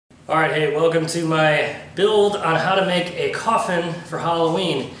Alright, hey, welcome to my build on how to make a coffin for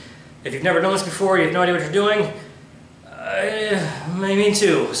Halloween. If you've never done this before, you have no idea what you're doing, me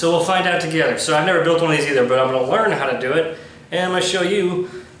too, so we'll find out together. So I've never built one of these either, but I'm going to learn how to do it, and I'm going to show you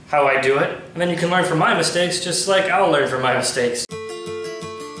how I do it, and then you can learn from my mistakes just like I'll learn from my mistakes.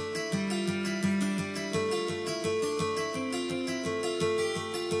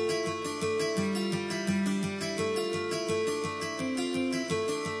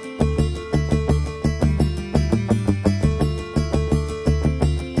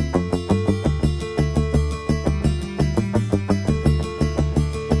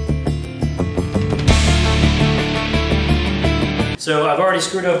 So I've already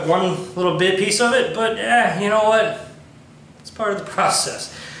screwed up one little piece of it, but you know what? It's part of the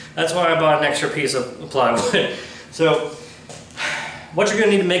process. That's why I bought an extra piece of plywood. So what you're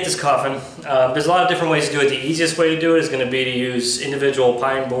going to need to make this coffin, there's a lot of different ways to do it. The easiest way to do it is going to be to use individual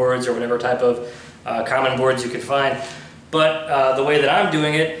pine boards or whatever type of common boards you can find. But the way that I'm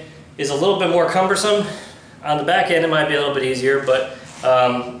doing it is a little bit more cumbersome. On the back end it might be a little bit easier, but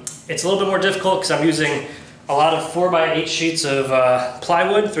it's a little bit more difficult because I'm using a lot of 4x8 sheets of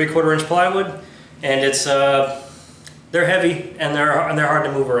plywood, 3/4 inch plywood, and it's they're heavy and they're hard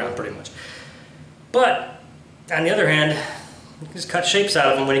to move around pretty much. But on the other hand, you can just cut shapes out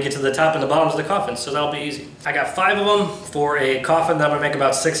of them when you get to the top and the bottoms of the coffin, so that'll be easy. I got 5 of them for a coffin that I'm gonna make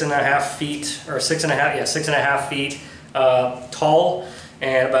about 6.5 feet, or 6.5 feet tall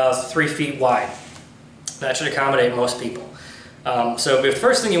and about 3 feet wide. That should accommodate most people. So the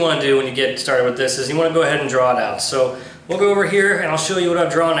first thing you want to do when you get started with this is you want to go ahead and draw it out. So we'll go over here and I'll show you what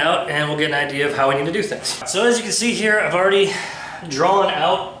I've drawn out and we'll get an idea of how I need to do things. So as you can see here, I've already drawn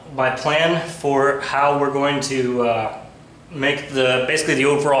out my plan for how we're going to make basically the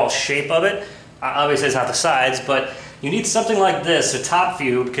overall shape of it. Obviously it's not the sides, but you need something like this, a top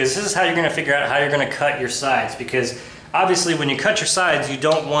view, because this is how you're going to figure out how you're going to cut your sides. Because obviously when you cut your sides, you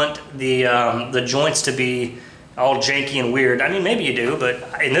don't want the joints to be all janky and weird. I mean, maybe you do,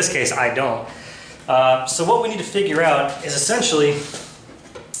 but in this case, I don't. So what we need to figure out is essentially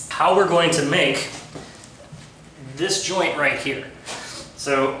how we're going to make this joint right here.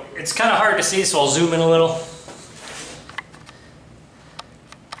 So it's kind of hard to see, so I'll zoom in a little.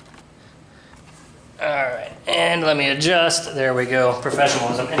 Alright, and let me adjust. There we go,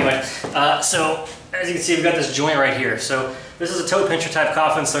 professionalism. Anyway, so as you can see, we've got this joint right here. So this is a toe pincher type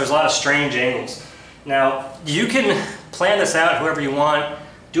coffin, so there's a lot of strange angles. Now, you can plan this out however you want,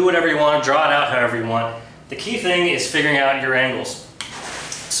 do whatever you want, draw it out however you want. The key thing is figuring out your angles.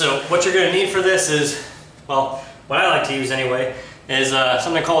 So what you're going to need for this is, well, what I like to use anyway, is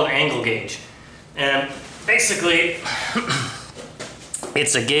something called an angle gauge. And basically,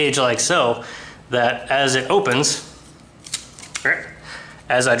 it's a gauge like so, that as it opens,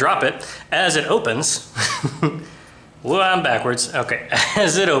 as I drop it, as it opens, well, I'm backwards, okay,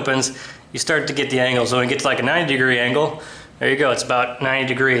 as it opens, you start to get the angle. So when you get to like a 90-degree angle, there you go, it's about 90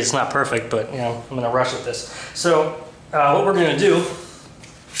 degrees. It's not perfect, but you know, I'm gonna rush with this. So what we're gonna do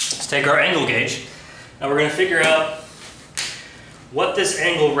is take our angle gauge and we're gonna figure out what this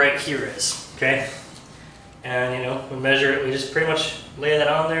angle right here is, okay? And you know, we measure it, we just pretty much lay that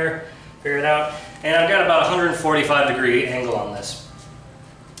on there, figure it out. And I've got about a 145-degree angle on this.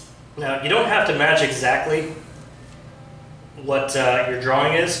 Now, you don't have to match exactly what your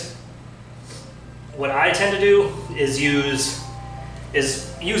drawing is. What I tend to do is use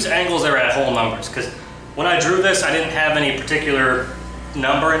angles that are at whole numbers, because when I drew this, I didn't have any particular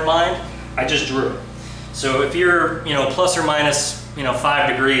number in mind. I just drew it. So if you're, you know, plus or minus, you know, 5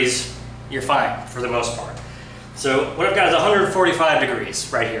 degrees, you're fine for the most part. So what I've got is 145 degrees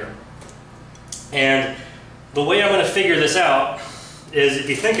right here. And the way I'm going to figure this out is, if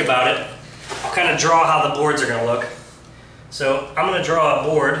you think about it, I'll kind of draw how the boards are going to look. So I'm going to draw a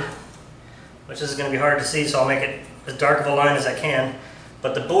board, which is going to be hard to see, so I'll make it as dark of a line as I can.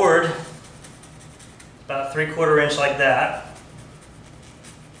 But the board, about 3/4 inch like that,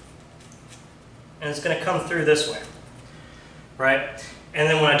 and it's going to come through this way, right? And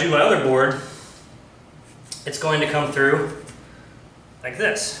then when I do my other board, it's going to come through like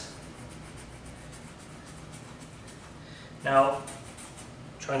this. Now, I'm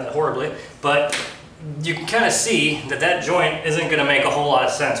trying that horribly, but you can kind of see that that joint isn't going to make a whole lot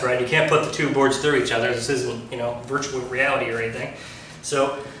of sense, right? You can't put the 2 boards through each other. This isn't, you know, virtual reality or anything.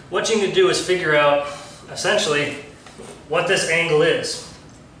 So what you need to do is figure out essentially what this angle is.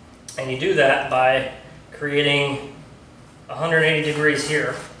 And you do that by creating 180 degrees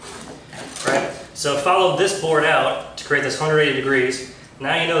here, right? So follow this board out to create this 180 degrees.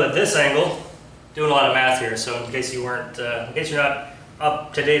 Now you know that this angle, doing a lot of math here, so in case you weren't, in case you're not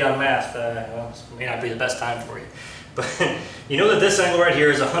up to date on math, well, this may not be the best time for you. But you know that this angle right here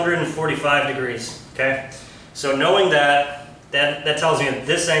is 145 degrees, okay? So knowing that tells me that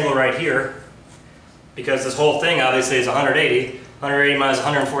this angle right here, because this whole thing obviously is 180, 180 minus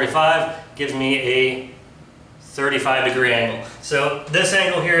 145 gives me a 35 degree angle. So this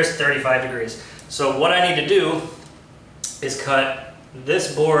angle here is 35 degrees. So what I need to do is cut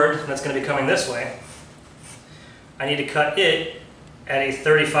this board that's going to be coming this way. I need to cut it at a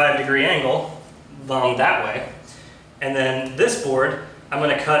 35 degree angle along that way. And then this board, I'm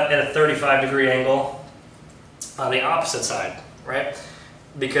going to cut at a 35 degree angle on the opposite side, right?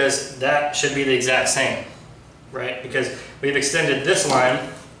 Because that should be the exact same, right? Because we've extended this line,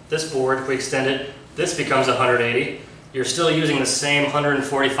 this board, we extend it, this becomes 180. You're still using the same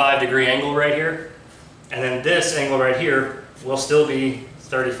 145 degree angle right here. And then this angle right here will still be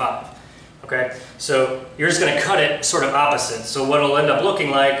 35, okay? So you're just going to cut it sort of opposite. So what it'll end up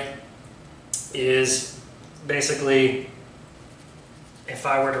looking like is basically, if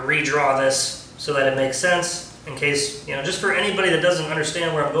I were to redraw this so that it makes sense, in case, you know, just for anybody that doesn't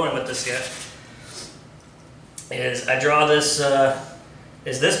understand where I'm going with this yet, is I draw this,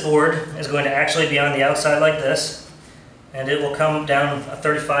 this board is going to actually be on the outside like this, and it will come down a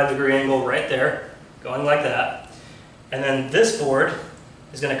 35 degree angle right there, going like that. And then this board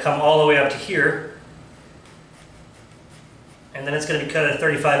is going to come all the way up to here, and then it's going to be cut at a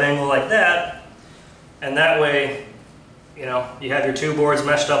 35 angle like that. And that way, you know, you have your two boards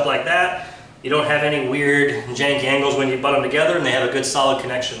meshed up like that. You don't have any weird janky angles when you butt them together, and they have a good solid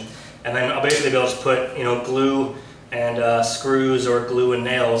connection. And then I'll basically be able to just put, you know, glue and screws or glue and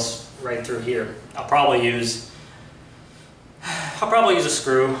nails right through here. I'll probably use a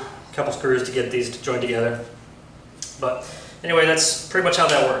screw, a couple screws to get these to join together. But anyway, that's pretty much how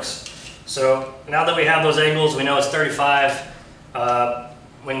that works. So now that we have those angles, we know it's 35,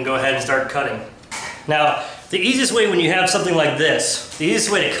 we can go ahead and start cutting. Now, the easiest way when you have something like this, the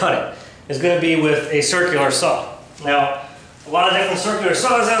easiest way to cut it is going to be with a circular saw. Now, a lot of different circular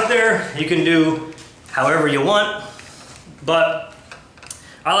saws out there. You can do however you want, but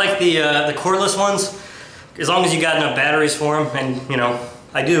I like the cordless ones, as long as you got enough batteries for them, and you know,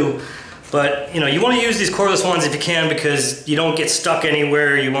 I do. But you know, you want to use these cordless ones if you can, because you don't get stuck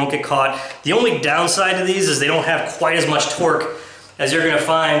anywhere, you won't get caught. The only downside to these is they don't have quite as much torque as you're going to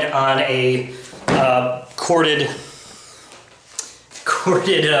find on a corded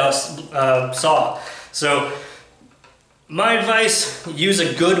saw. So my advice, use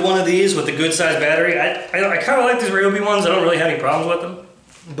a good one of these with a good sized battery. I kind of like these Ryobi ones. I don't really have any problems with them.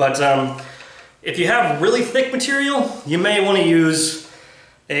 But if you have really thick material, you may want to use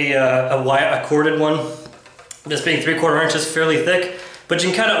a corded one. This being 3/4 inches, fairly thick. But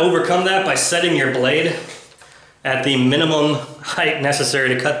you can kind of overcome that by setting your blade at the minimum height necessary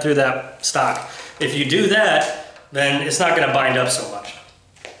to cut through that stock. If you do that, then it's not going to bind up so much.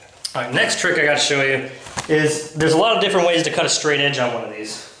 All right, next trick I got to show you is there's a lot of different ways to cut a straight edge on one of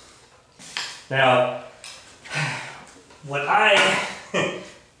these. Now, what I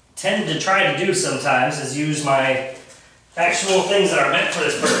tend to try to do sometimes is use my actual things that are meant for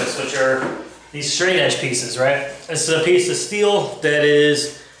this purpose, which are these straight edge pieces, right? This is a piece of steel that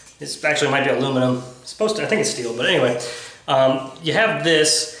it's actually might be aluminum. It's supposed to, I think it's steel, but anyway. You have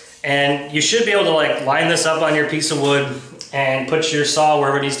this, and you should be able to like line this up on your piece of wood and put your saw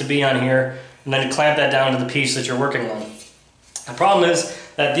wherever it needs to be on here, and then clamp that down to the piece that you're working on. The problem is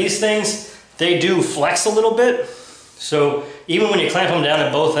that these things, they do flex a little bit. So even when you clamp them down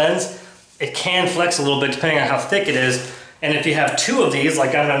at both ends, it can flex a little bit depending on how thick it is. And if you have two of these,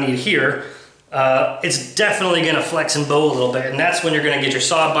 like I'm gonna need here, it's definitely gonna flex and bow a little bit. And that's when you're gonna get your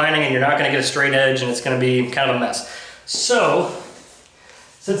saw binding and you're not gonna get a straight edge, and it's gonna be kind of a mess. So,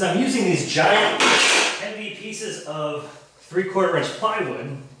 since I'm using these giant, heavy pieces of 3/4 inch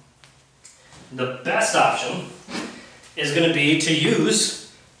plywood, the best option is going to be to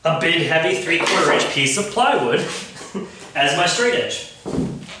use a big, heavy 3/4 inch piece of plywood as my straight edge. So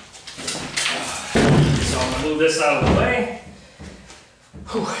I'm going to move this out of the way.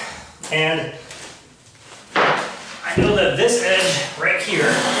 Whew. And I know that this edge right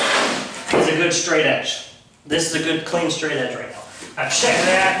here is a good straight edge. This is a good, clean, straight edge right now. I've checked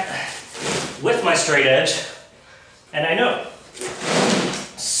that with my straight edge, and I know.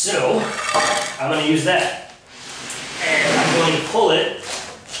 So, I'm going to use that. And I'm going to pull it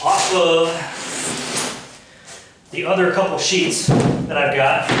off of the other couple sheets that I've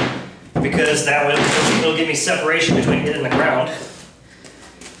got, because that will give me separation between it and the ground.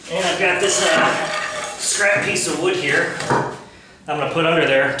 And I've got this scrap piece of wood here I'm going to put under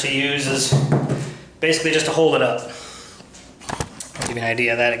there to use as basically just to hold it up. Give you an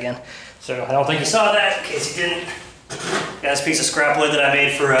idea of that again. So I don't think you saw that. In case you didn't, got this piece of scrap wood that I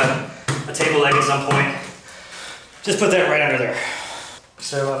made for a table leg at some point. Just put that right under there.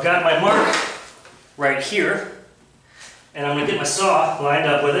 So I've got my mark right here, and I'm gonna get my saw lined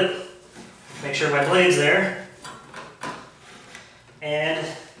up with it. Make sure my blade's there. And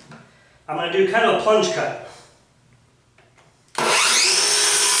I'm gonna do kind of a plunge cut.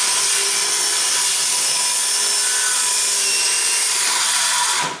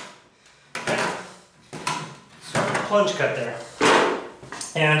 Plunge cut there,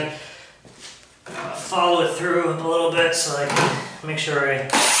 and follow it through a little bit so I can make sure I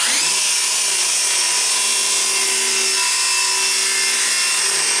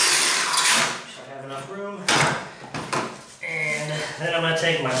have enough room. And then I'm going to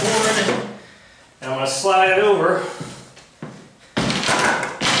take my board and I'm going to slide it over.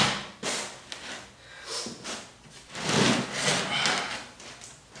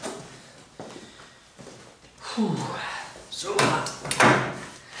 Whew. So hot.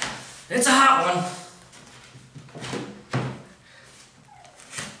 It's a hot one.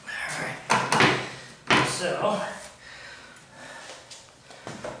 Alright. So,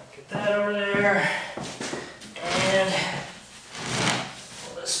 get that over there. And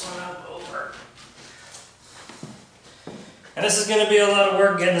pull this one up over. And this is going to be a lot of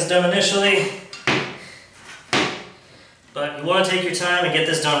work getting this done initially. But you want to take your time and get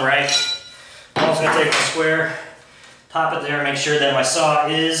this done right. I'm also going to take my square, pop it there, make sure that my saw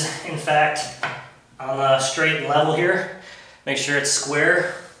is, in fact, on the straight and level here. Make sure it's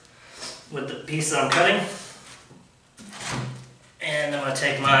square with the piece that I'm cutting. And I'm going to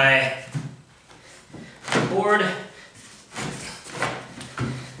take my board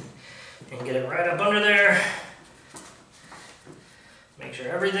and get it right up under there. Make sure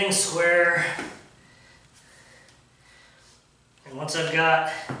everything's square. And once I've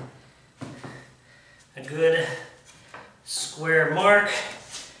got a good square mark,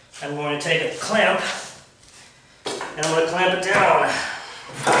 I'm going to take a clamp and I'm going to clamp it down.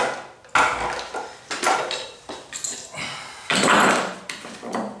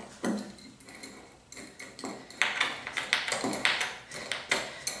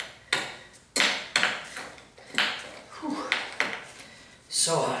 Whew.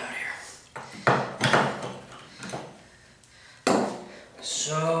 So hot out here.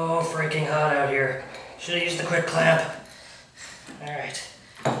 So freaking hot out here. Should have used the quick clamp. Alright.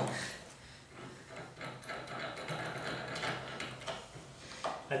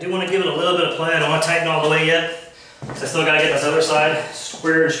 I do want to give it a little bit of play. I don't want to tighten all the way yet, because I still got to get this other side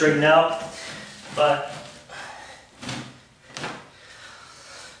square and straightened out. But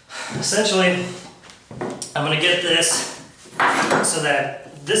essentially, I'm going to get this so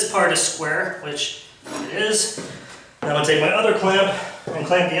that this part is square, which it is. And I'm going to take my other clamp and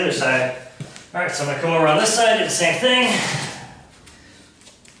clamp the other side. Alright, so I'm going to come over on this side, do the same thing.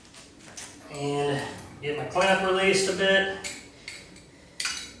 And get my clamp released a bit.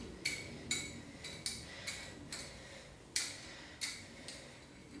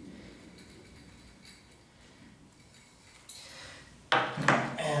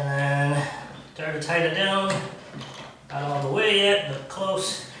 And then start to tighten it down. Not all the way yet, but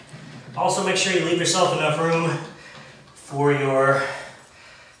close. Also make sure you leave yourself enough room for your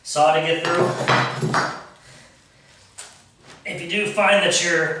saw to get through. If you do find that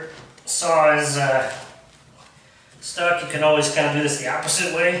your saw is stuck, you can always kind of do this the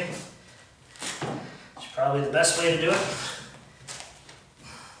opposite way. It's probably the best way to do it.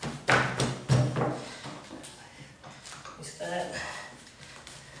 Like that.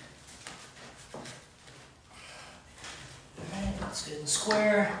 Alright, that's good and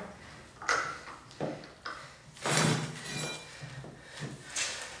square.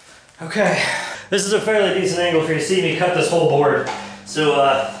 Okay, this is a fairly decent angle for you to see me cut this whole board. So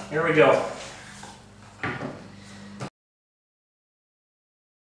here we go.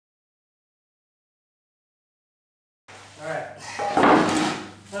 Alright,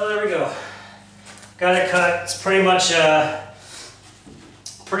 well there we go. Got it cut. It's pretty much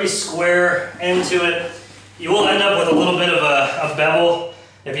pretty square end to it. You will end up with a little bit of a bevel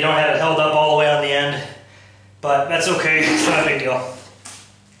if you don't have it held up all the way on the end. But that's okay, it's not a big deal.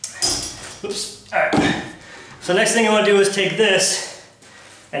 Oops. Alright. So next thing I want to do is take this,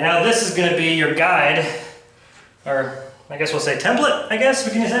 and now this is going to be your guide, or I guess we'll say template, I guess,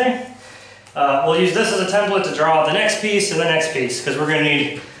 what can you say? We'll use this as a template to draw the next piece and the next piece, because we're going to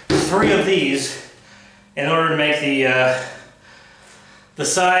need 3 of these in order to make the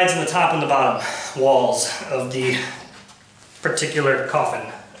sides and the top and the bottom walls of the particular coffin.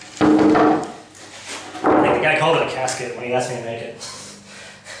 I think the guy called it a casket when he asked me to make it.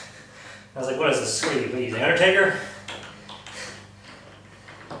 I was like, what is this? What are you, the Undertaker?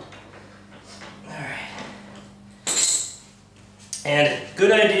 Alright. And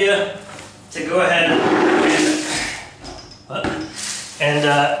good idea to go ahead and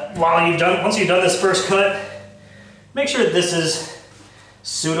once you've done this first cut, make sure that this is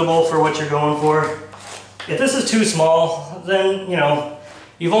suitable for what you're going for. If this is too small, then, you know,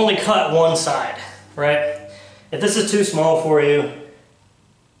 you've only cut one side, right? If this is too small for you,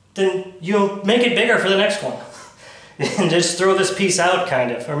 then you'll make it bigger for the next one. And just throw this piece out,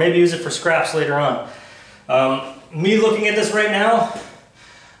 kind of, or maybe use it for scraps later on. Me looking at this right now,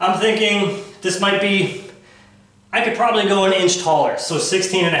 I'm thinking this might be, I could probably go an inch taller, so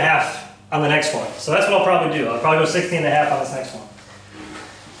 16.5 on the next one. So that's what I'll probably do. I'll probably go 16.5 on this next one.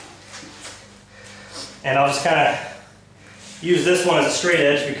 And I'll just kind of use this one as a straight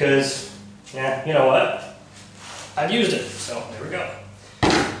edge because, yeah, you know what? I've used it, so there we go.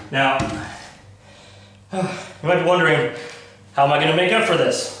 Now, you might be wondering, how am I going to make up for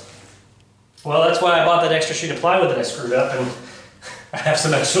this? Well, that's why I bought that extra sheet of plywood that I screwed up, and I have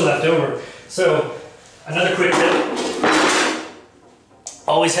some extra left over. So, another quick tip,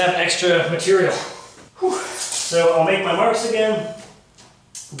 always have extra material. Whew. So I'll make my marks again,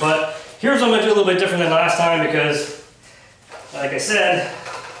 but here's what I'm going to do a little bit different than last time because, like I said,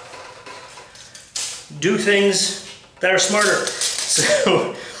 do things that are smarter.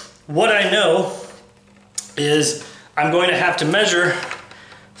 So what I know is I'm going to have to measure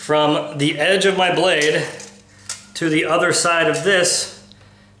from the edge of my blade to the other side of this,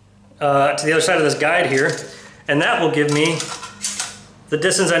 guide here, and that will give me the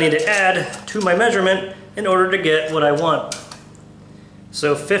distance I need to add to my measurement in order to get what I want.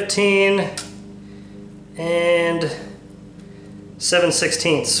 So 15 and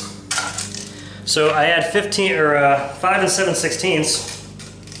 7/16. So I add 5 and 7/16.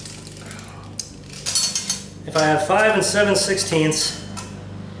 If I add 5 and 7/16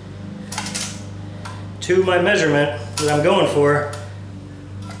 to my measurement that I'm going for,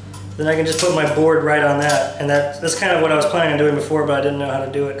 then I can just put my board right on that. And that's kind of what I was planning on doing before, but I didn't know how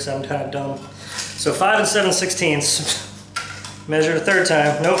to do it because I'm kind of dumb. So 5 and 7/16. Measure a third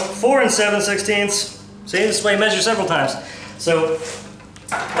time. Nope, 4 and 7/16. See, this is why you measure several times. So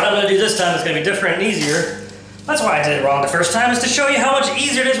what I'm going to do this time is going to be different and easier. That's why I did it wrong the first time, is to show you how much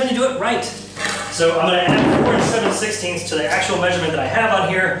easier it is when you do it right. So I'm going to add 4 and 7/16 to the actual measurement that I have on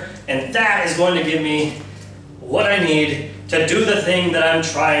here, and that is going to give me what I need to do the thing that I'm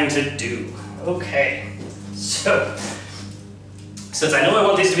trying to do. Okay, so since I know I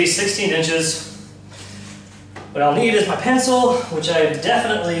want these to be 16 inches, what I'll need is my pencil, which I've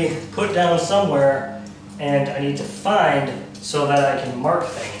definitely put down somewhere, and I need to find so that I can mark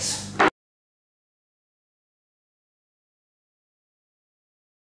things.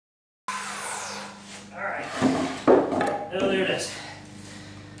 Alright, oh, there it is.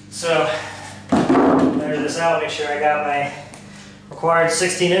 So, measure this out, make sure I got my required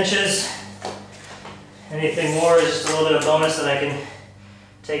 16 inches. Anything more is just a little bit of bonus that I can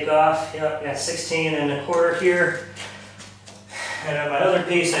take off. Yep, I got 16.25 here. And on my other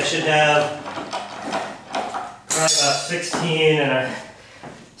piece I should have probably about 16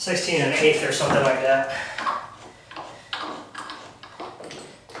 1/8 or something like that.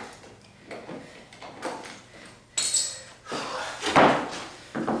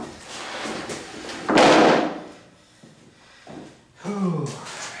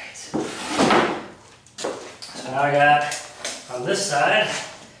 Alright. So now I got on this side,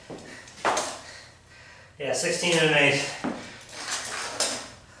 yeah, 16 1/8.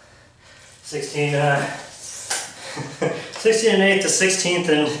 16 1/8 to 16th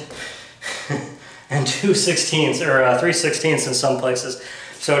and 2/16, or 3/16 in some places.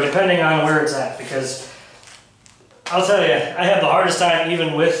 So depending on where it's at, because I'll tell you, I have the hardest time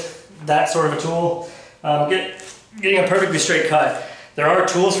even with that sort of a tool, getting a perfectly straight cut. There are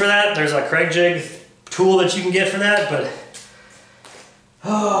tools for that. There's a Craig jig tool that you can get for that, but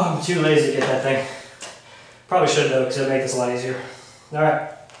oh, I'm too lazy to get that thing. Probably should though, because it'll make this a lot easier. All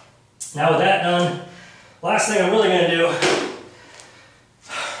right, now with that done, last thing I'm really going to do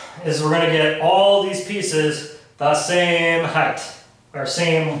is we're going to get all these pieces the same height, or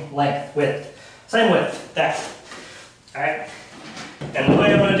same length, width, same width, that. All right, and the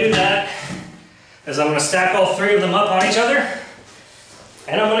way I'm going to do that is I'm going to stack all 3 of them up on each other,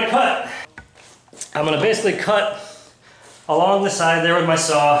 and I'm going to cut. I'm going to basically cut along the side there with my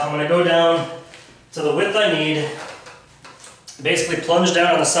saw. I'm going to go down to the width I need, basically plunge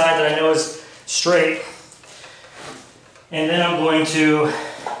down on the side that I know is straight, and then I'm going to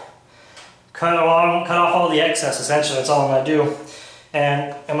cut off all the excess. Essentially, that's all I'm going to do.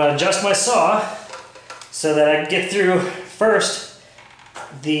 And I'm going to adjust my saw so that I get through first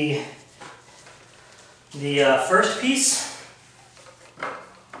the first piece,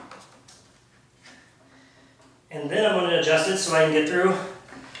 and then I'm going to adjust it so I can get through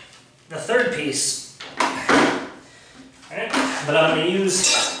the third piece. Alright, but I'm going to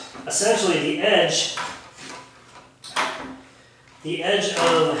use essentially the edge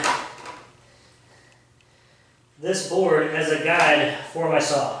of this board as a guide for my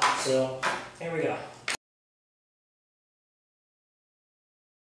saw. So here we go.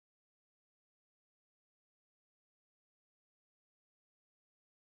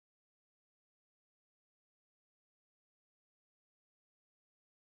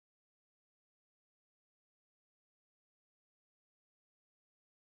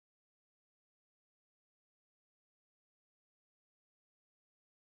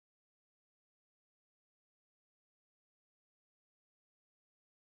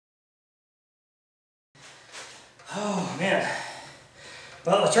 Oh man.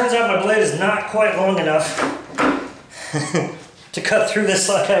 Well, it turns out my blade is not quite long enough to cut through this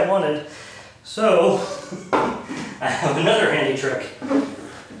like I wanted. So, I have another handy trick,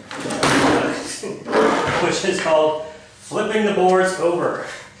 which is called flipping the boards over.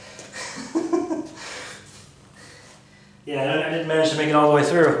 Yeah, I didn't manage to make it all the way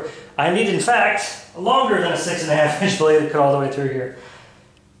through. I need, in fact, longer than a 6.5 inch blade to cut all the way through here.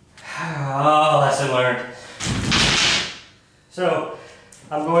 Oh, lesson learned. So,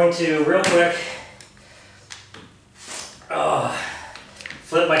 I'm going to, real quick,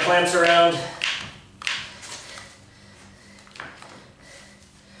 flip my clamps around.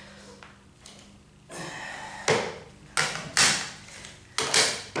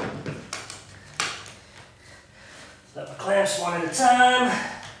 Flip my clamps one at a time.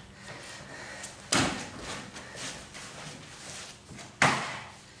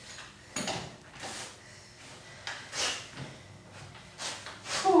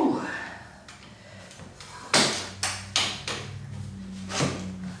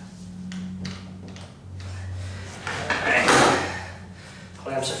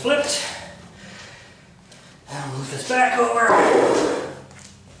 Clamps are flipped. I'll move this back over.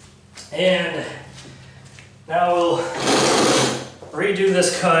 And now we'll redo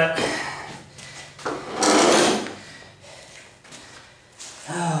this cut.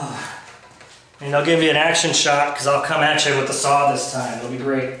 Oh. And I'll give you an action shot because I'll come at you with the saw this time. It'll be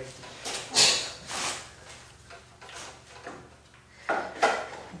great.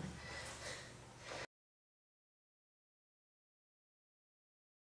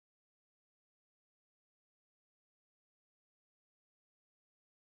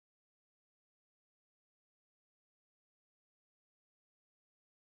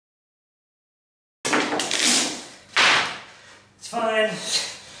 It's fine.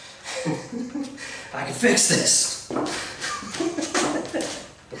 I can fix this.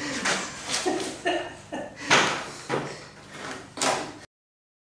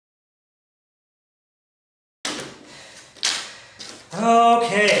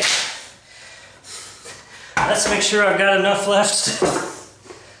 Okay. Let's make sure I've got enough left. I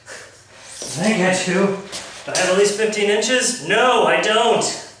think I do. Do I have at least 15 inches? No, I don't.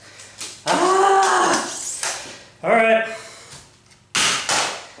 Ah! Alright.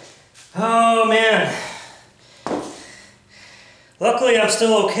 Oh man. Luckily I'm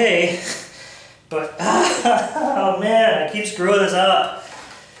still okay, but oh man, I keep screwing this up.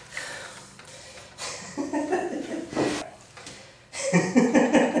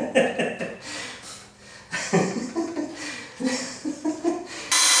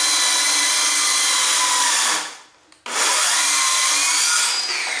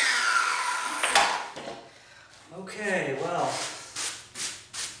 Okay, well.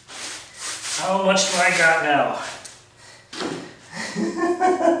 How much do I got now?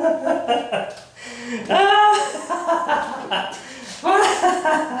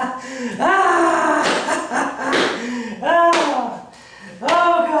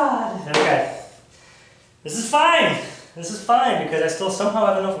 Oh God. Okay. This is fine. This is fine because I still somehow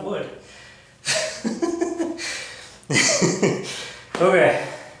have enough wood. Okay.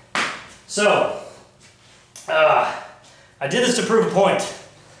 So, I did this to prove a point.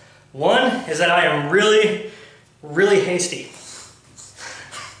 One is that I am really, really hasty.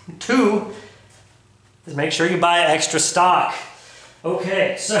 Two is make sure you buy extra stock.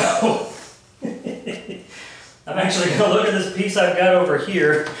 Okay, so I'm actually going to look at this piece I've got over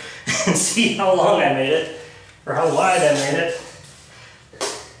here and see how long I made it, or how wide I made it.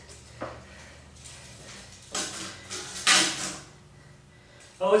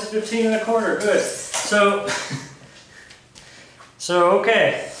 Oh, it's 15 1/4, good. So,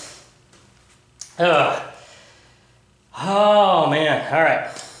 okay. Oh man, all right.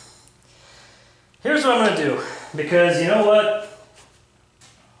 Here's what I'm gonna do, because you know what?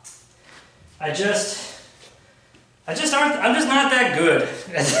 I'm just not that good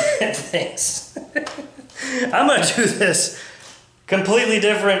at things. I'm gonna do this completely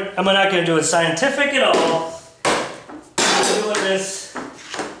different. I'm not gonna do it scientific at all. I'm doing this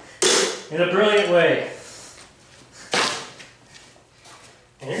in a brilliant way.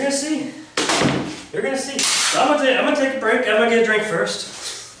 And you're gonna see. You're gonna see. So I'm gonna take a break. I'm gonna get a drink first.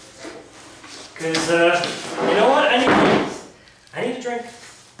 Because you know what? I need a drink.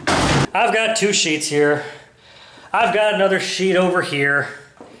 I've got 2 sheets here. I've got another sheet over here.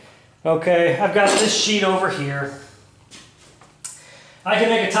 Okay, I've got this sheet over here. I can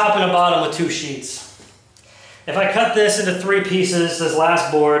make a top and a bottom with 2 sheets. If I cut this into 3 pieces, this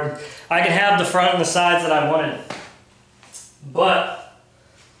last board, I can have the front and the sides that I wanted. But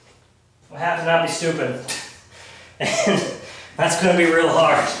I have to not be stupid. And that's going to be real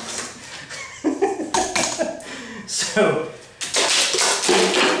hard. So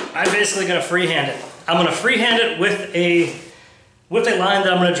I'm basically going to freehand it. I'm going to freehand it with a line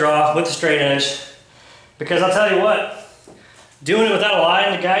that I'm going to draw with a straight edge. Because I'll tell you what, doing it without a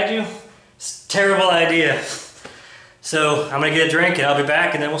line to guide you, it's a terrible idea. So I'm going to get a drink and I'll be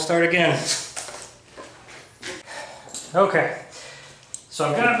back and then we'll start again. Okay, so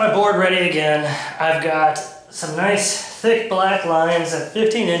I've got my board ready again. I've got some nice thick black lines at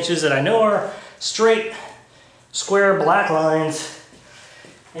 15 inches that I know are straight, square black lines.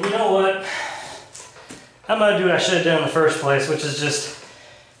 And you know what? I'm going to do what I should have done in the first place, which is just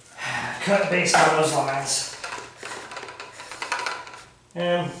cut based on those lines.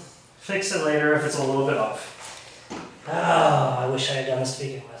 And fix it later if it's a little bit off. Oh, I wish I had done this to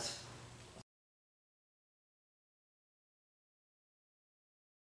begin with.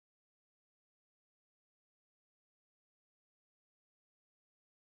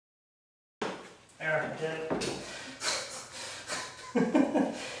 There, I did it.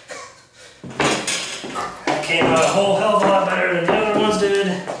 That came out a whole hell of a lot better than the other ones did.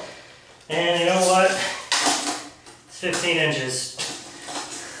 And you know what? It's 15 inches.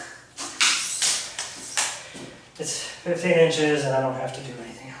 It's 15 inches and I don't have to do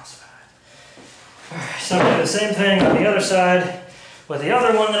anything else about it. Alright, so I'm going to do the same thing on the other side with the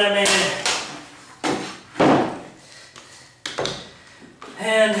other one that I made.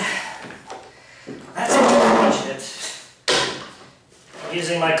 And that's pretty much it. I'm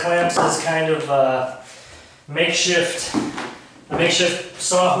using my clamps as kind of a makeshift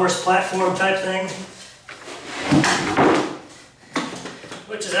sawhorse platform type thing,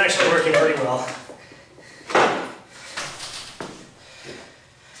 which is actually working pretty well.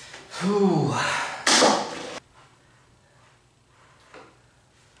 Ooh.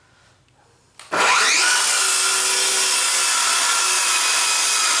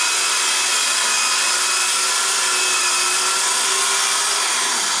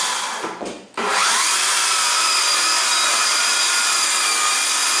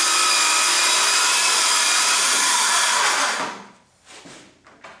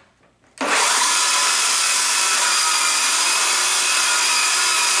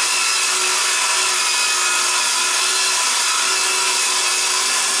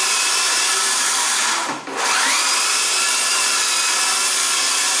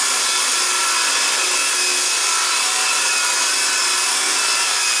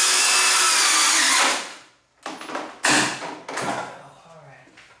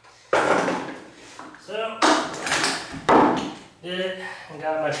 Did it and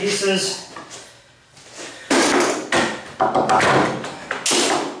got my pieces.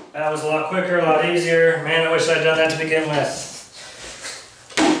 That was a lot quicker, a lot easier. Man, I wish I'd done that to begin with.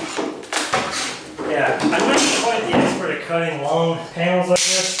 Yeah, I'm not quite the expert at cutting long panels like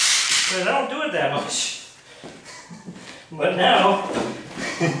this, because I don't do it that much. But now,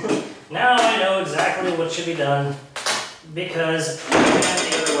 now I know exactly what should be done, because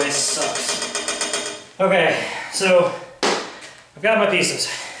the other way sucks. Okay, so I've got my pieces.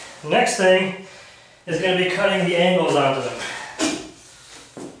 The next thing is going to be cutting the angles onto them.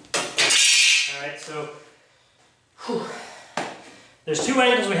 Alright, so there's 2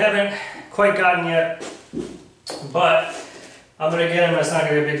 angles we haven't quite gotten yet, but I'm going to get them, it's not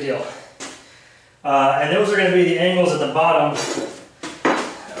going to be a big deal. And those are going to be the angles at the bottom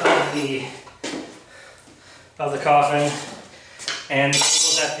of the coffin and the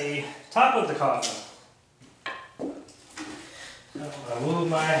angles at the top of the coffin. So I'm going to move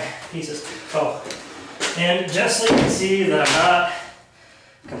my pieces. Oh, and just so you can see that I'm not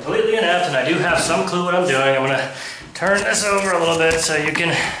completely inept and I do have some clue what I'm doing, I'm going to turn this over a little bit so you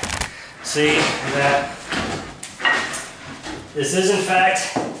can see that this is in fact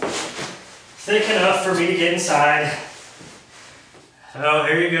thick enough for me to get inside. So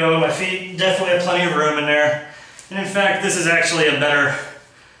here you go, my feet definitely have plenty of room in there. And in fact, this is actually a better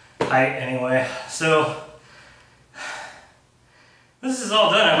height anyway. So this is all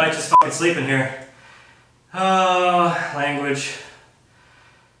done, I might just fucking sleep in here. Language.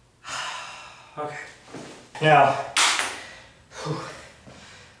 Okay. Now,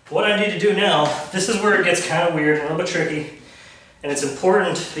 what I need to do now, this is where it gets kind of weird and a little bit tricky. And it's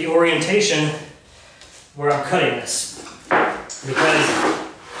important, the orientation where I'm cutting this. Because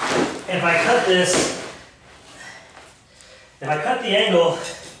if I cut this, if I cut the angle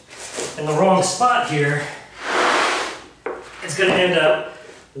in the wrong spot here, it's going to end up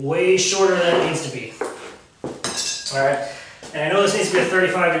way shorter than it needs to be. Alright, and I know this needs to be a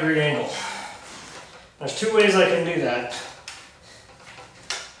 35-degree angle. There's two ways I can do that.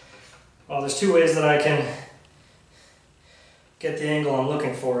 Well, there's two ways that I can get the angle I'm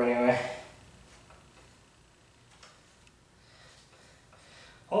looking for anyway.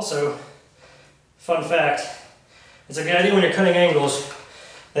 Also, fun fact, it's a good idea when you're cutting angles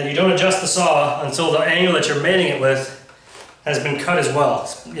that you don't adjust the saw until the angle that you're mating it with has been cut as well.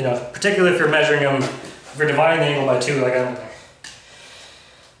 You know, particularly if you're measuring them, if you're dividing the angle by 2 like I'm doing.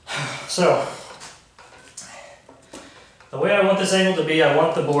 So, the way I want this angle to be, I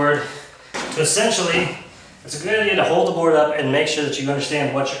want the board to essentially, it's a good idea to hold the board up and make sure that you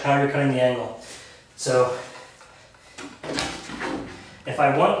understand how you're cutting the angle. So, if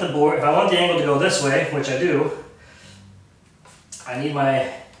I want the angle to go this way, which I do, I need my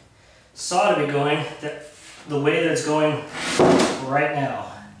saw to be going the way that it's going right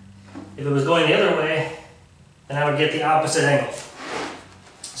now. If it was going the other way, then I would get the opposite angle.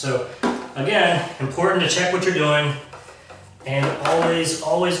 So again, important to check what you're doing and always,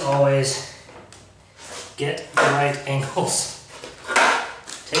 always, always get the right angles.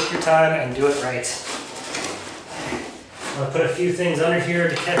 Take your time and do it right. I'm going to put a few things under here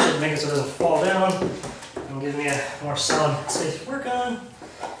to catch it, make it so it doesn't fall down, and give me a more solid space to work on.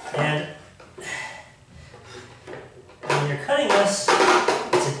 And when you're cutting this,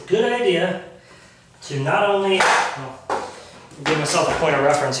 it's a good idea to not only, give myself a point of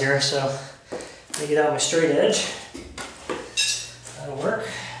reference here, so let me get out my straight edge. That'll work.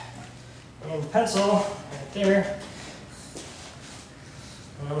 And the pencil right there.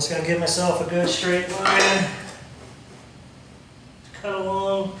 And I'm just going to give myself a good straight line. Cut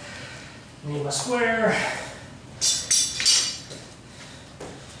along. Need my square.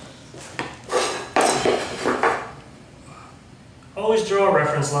 Always draw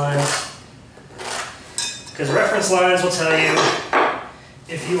reference lines, because reference lines will tell you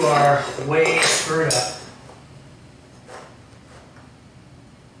if you are way screwed up.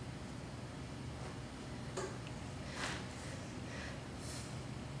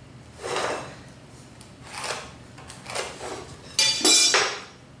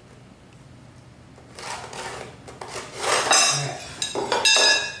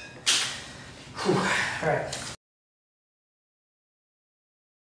 All right.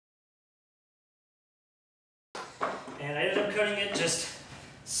 And I ended up cutting it just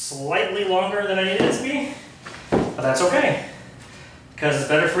slightly longer than I needed it to be, but that's okay, because it's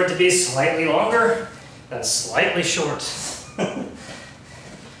better for it to be slightly longer than slightly short.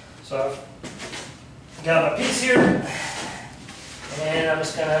 So I've got my piece here, and I'm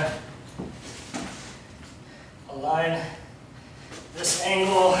just gonna align this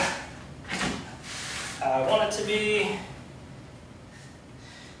angle how I want it to be,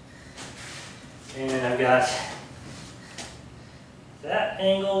 and I've got that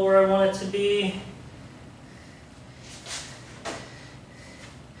angle where I want it to be,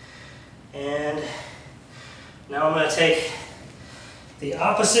 and now I'm going to take the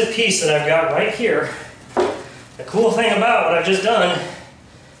opposite piece that I've got right here. The cool thing about what I've just done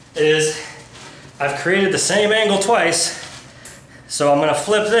is I've created the same angle twice, so I'm going to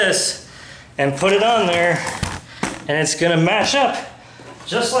flip this and put it on there, and it's going to match up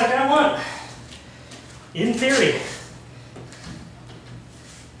just like I want, in theory.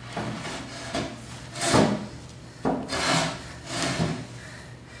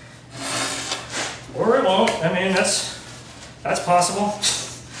 Or it won't. I mean, that's possible.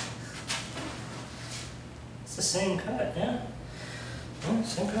 It's the same cut, yeah? Yeah,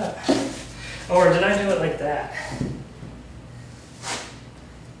 same cut. Or did I do it like that?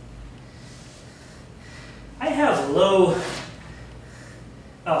 I have low...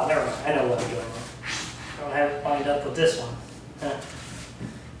 Oh, never mind. I know what I'm doing. I don't have it lined up with this one. Huh.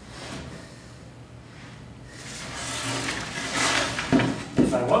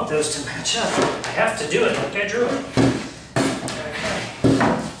 those to match up. I have to do it like I drew it.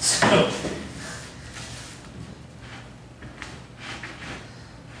 Okay. So,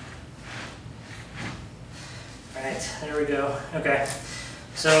 alright, there we go. Okay.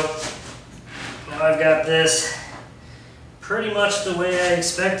 So, now I've got this pretty much the way I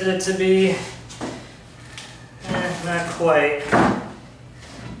expected it to be. Not quite.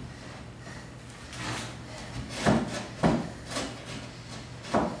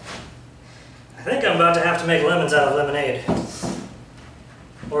 I think I'm about to have to make lemons out of lemonade.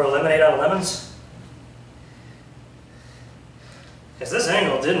 Or a lemonade out of lemons. Because this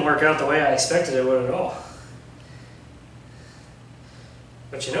angle didn't work out the way I expected it would at all.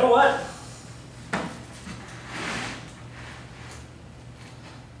 But you know what?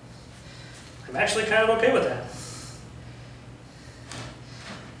 I'm actually kind of okay with that.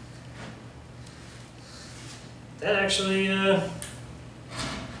 That actually, that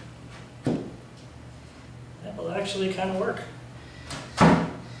will actually kind of work.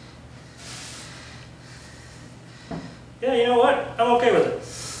 Yeah, you know what? I'm okay with it.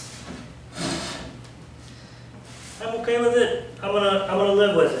 I'm okay with it. I'm gonna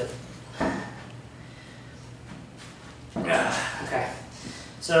live with it. Okay.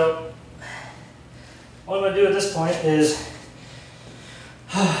 So what I'm gonna do at this point is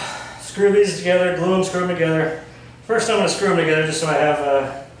screw these together, glue them, screw them together. First I'm gonna screw them together just so I have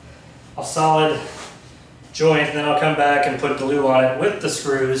a solid joint, then I'll come back and put glue on it with the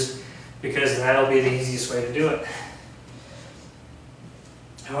screws because that'll be the easiest way to do it.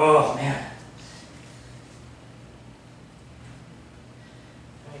 Oh man.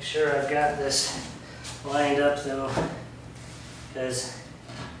 Make sure I've got this lined up though, because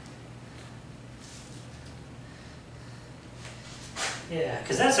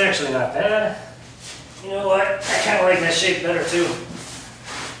that's actually not bad. You know what? I kind of like that shape better too.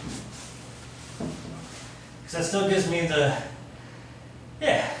 Because that still gives me the,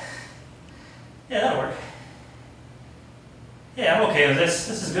 yeah, that'll work. Yeah, I'm okay with this.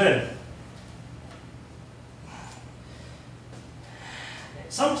 This is good.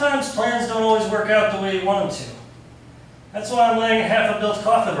 Sometimes plans don't always work out the way you want them to. That's why I'm laying a half-built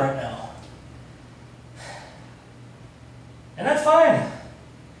coffin right now. And that's fine.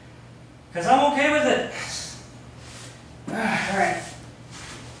 Because I'm okay with it. Alright.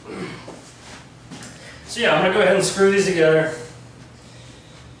 So yeah, I'm going to go ahead and screw these together.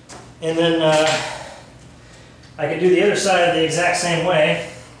 And then I can do the other side the exact same way.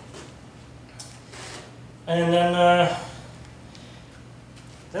 And then I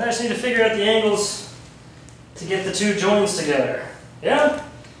just need to figure out the angles to get the two joints together. Yeah?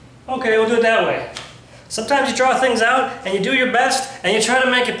 Okay, we'll do it that way. Sometimes you draw things out and you do your best and you try to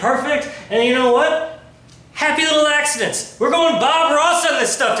make it perfect, and you know what? Happy little accidents. We're going Bob Ross on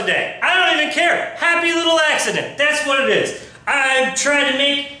this stuff today. I don't even care. Happy little accident. That's what it is. I tried to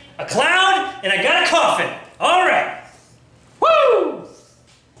make a cloud and I got a coffin. All right. Woo!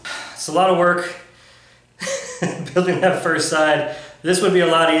 It's a lot of work building that first side. This would be a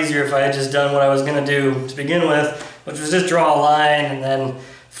lot easier if I had just done what I was going to do to begin with, which was just draw a line and then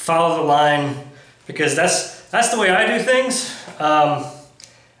follow the line, because that's the way I do things.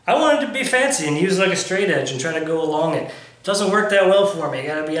 I wanted to be fancy and use like a straight edge and try to go along it. It doesn't work that well for me, I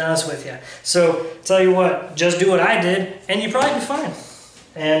gotta be honest with you. So, tell you what, just do what I did and you'd probably be fine.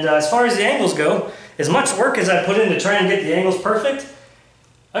 And as far as the angles go, as much work as I put in to try and get the angles perfect,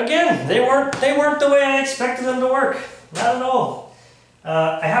 again, they weren't the way I expected them to work. Not at all.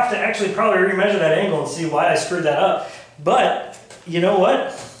 I have to actually probably remeasure that angle and see why I screwed that up. But, you know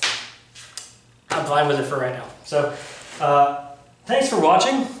what? I'm fine with it for right now. So, thanks for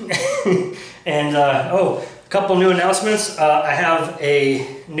watching. And, oh, a couple new announcements. I have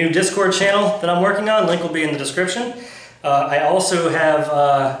a new Discord channel that I'm working on. Link will be in the description. I also have,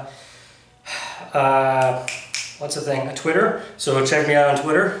 what's the thing? A Twitter. So check me out on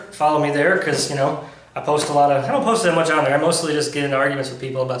Twitter. Follow me there, because, you know, I post a lot of, I don't post that much on there. I mostly just get into arguments with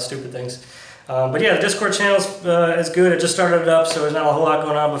people about stupid things. But yeah, the Discord channel is good. I just started it up, so there's not a whole lot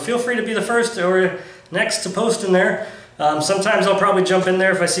going on. But feel free to be the first or next to post in there. Sometimes I'll probably jump in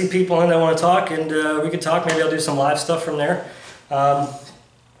there if I see people and they want to talk, and we can talk. Maybe I'll do some live stuff from there. But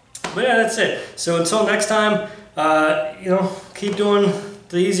yeah, that's it. So until next time, you know, keep doing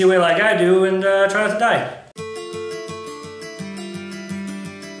the easy way like I do, and try not to die.